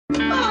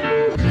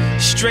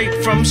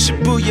Straight from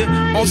Shibuya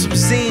on some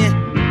Zen.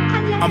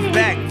 I'm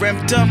back,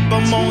 ramped up,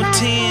 I'm on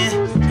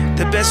 10.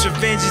 The best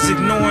revenge is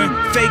ignoring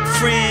fake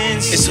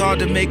friends. It's hard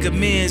to make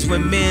amends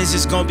when men's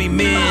just gonna be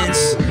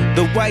men's.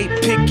 The white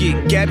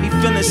picket got me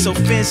feeling so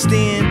fenced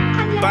in.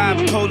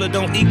 Bipolar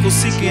don't equal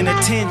seeking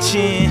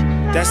attention.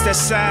 That's that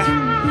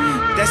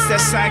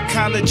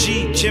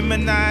psychology.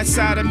 Gemini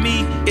side of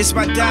me, it's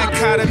my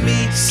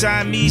dichotomy.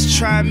 Siamese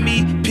try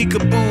me,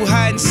 peekaboo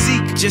hide and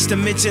seek. Just to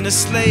mention the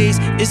slaves,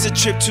 it's a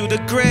trip to the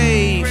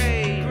grave.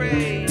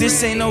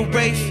 This ain't no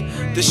wraith.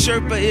 The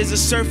Sherpa is a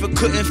surfer,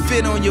 couldn't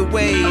fit on your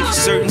wave.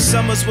 Certain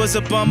summers was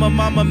a bummer,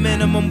 mama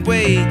minimum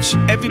wage.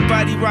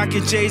 Everybody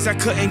rocking J's, I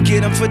couldn't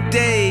get them for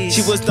days.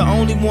 She was the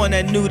only one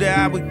that knew that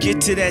I would get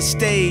to that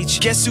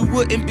stage. Guess who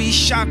wouldn't be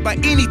shocked by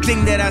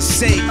anything that I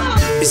say?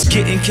 It's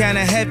getting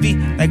kinda heavy,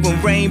 like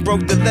when rain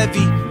broke the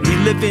levee. We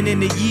living in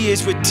the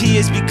years where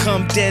tears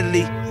become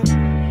deadly.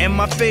 And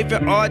my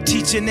favorite art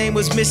teacher name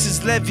was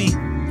Mrs. Levy.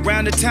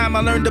 Around the time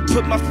I learned to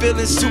put my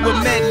feelings to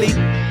a medley.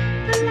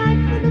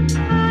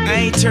 I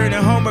ain't turning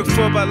homework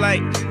for about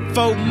like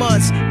 4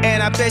 months,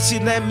 and I bet she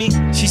let me.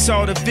 She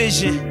saw the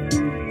vision.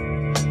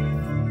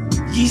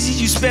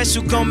 Yeezy, you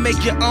special, gon'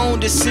 make your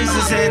own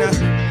decisions. And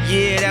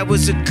yeah, that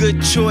was a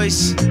good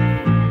choice.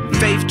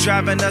 Faith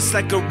driving us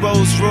like a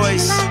Rolls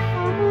Royce.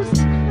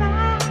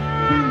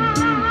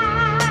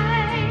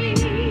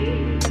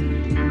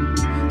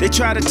 They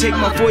try to take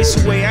my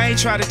voice away, I ain't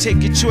try to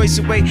take your choice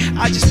away.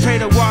 I just pray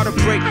the water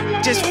break,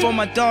 just for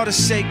my daughter's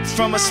sake.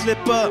 From a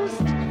slip up,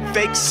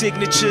 fake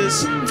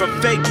signatures,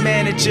 from fake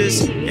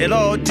managers, it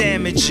all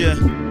damage ya.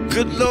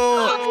 Good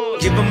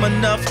Lord, give them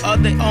enough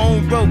of their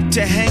own rope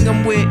to hang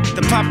them with.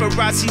 The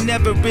paparazzi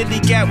never really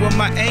got what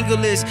my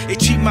angle is. They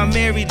treat my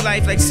married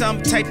life like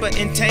some type of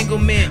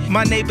entanglement.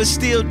 My neighbors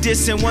still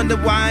dissing, wonder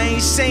why I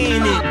ain't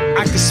saying it.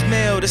 I can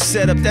smell the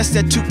setup, that's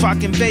that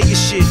Tupac and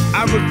Vegas shit.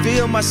 I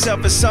reveal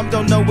myself and some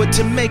don't know what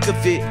to make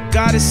of it.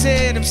 God has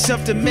said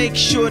himself to make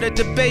sure that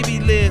the baby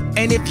live.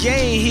 And if you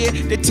ain't here,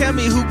 then tell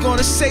me who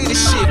gonna say the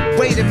shit.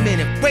 Wait a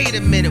minute, wait a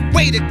minute,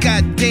 wait a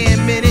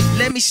goddamn minute.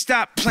 Let me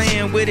stop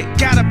playing with it.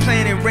 Got a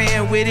plan and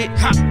ran with it.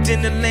 Hopped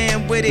in the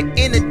land with it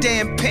in a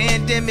damn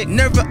pandemic.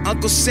 Nerva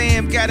Uncle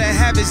Sam gotta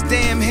have his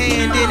damn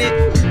hand in it.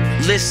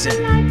 Listen,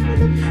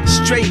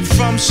 straight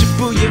from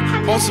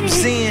Shibuya on some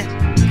Zen.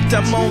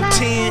 I'm on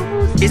 10.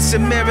 It's a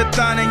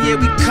marathon and yeah,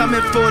 we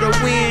coming for the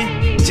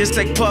win. Just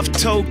like Puff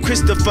told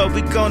Christopher,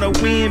 we gonna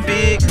win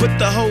big. Put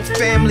the whole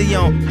family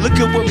on, look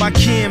at what my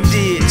Kim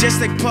did. Just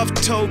like Puff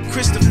told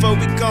Christopher,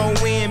 we gon'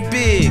 win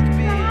big.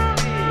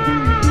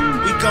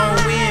 We gon'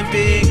 win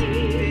big.